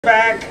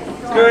Back,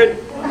 good.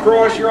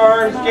 Cross your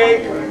arms,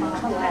 Jake.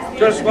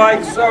 Just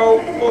like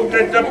so. Move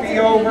the duppy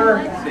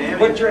over.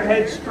 Put your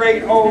head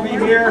straight over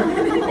here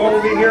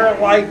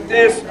like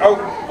this.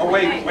 Oh,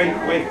 wait.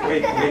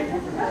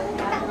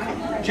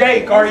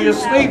 Jake, are you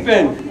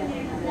sleeping?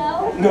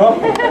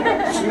 No.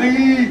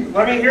 Sleep.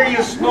 Let me hear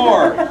you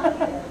snore.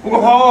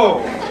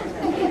 Whoa.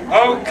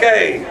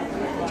 Okay.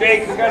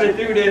 Jake, we got to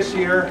do this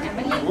here.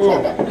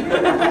 Whoa.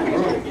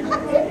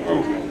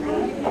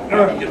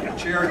 Get the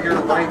chair here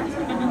right.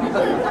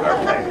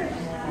 Okay.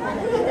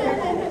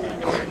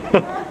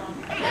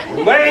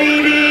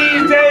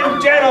 Ladies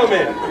and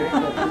gentlemen,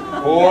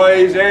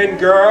 boys and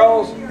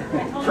girls,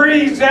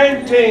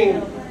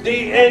 presenting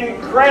the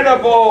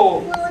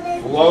incredible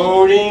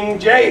Floating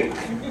Jake.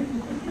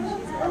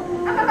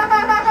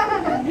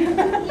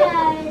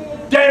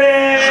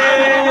 Dennis!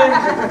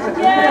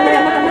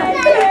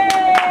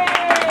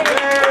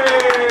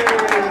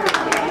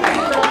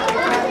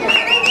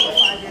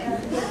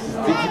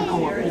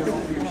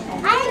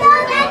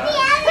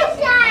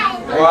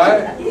 What?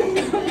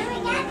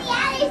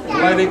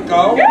 Let it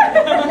go?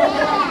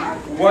 Yeah.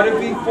 What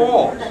if he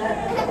falls?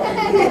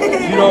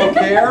 You don't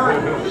care?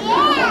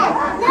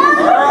 Yeah. No.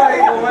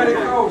 Alright, well let it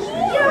go.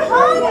 You're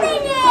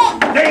holding it.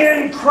 The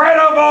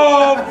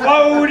incredible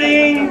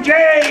Floating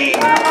Jake!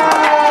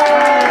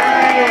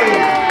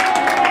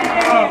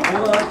 Oh,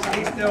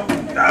 stay still.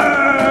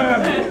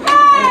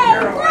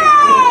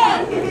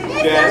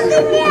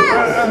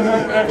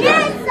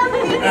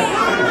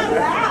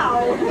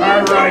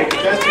 Alright,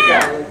 Jessica.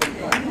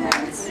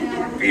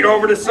 Feet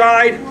over the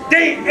side.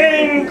 The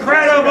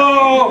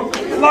incredible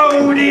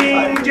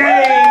Floating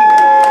Jake!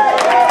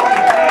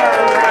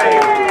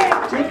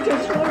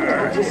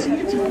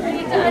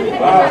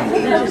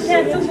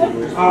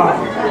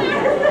 Alright.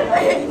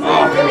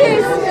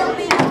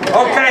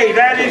 Okay,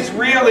 that is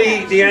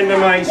really the end of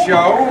my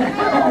show.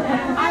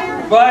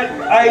 But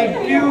I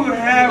do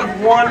have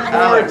one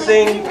more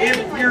thing if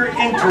you're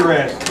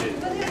interested.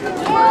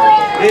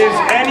 Is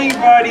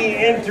anybody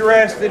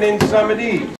interested in some of these?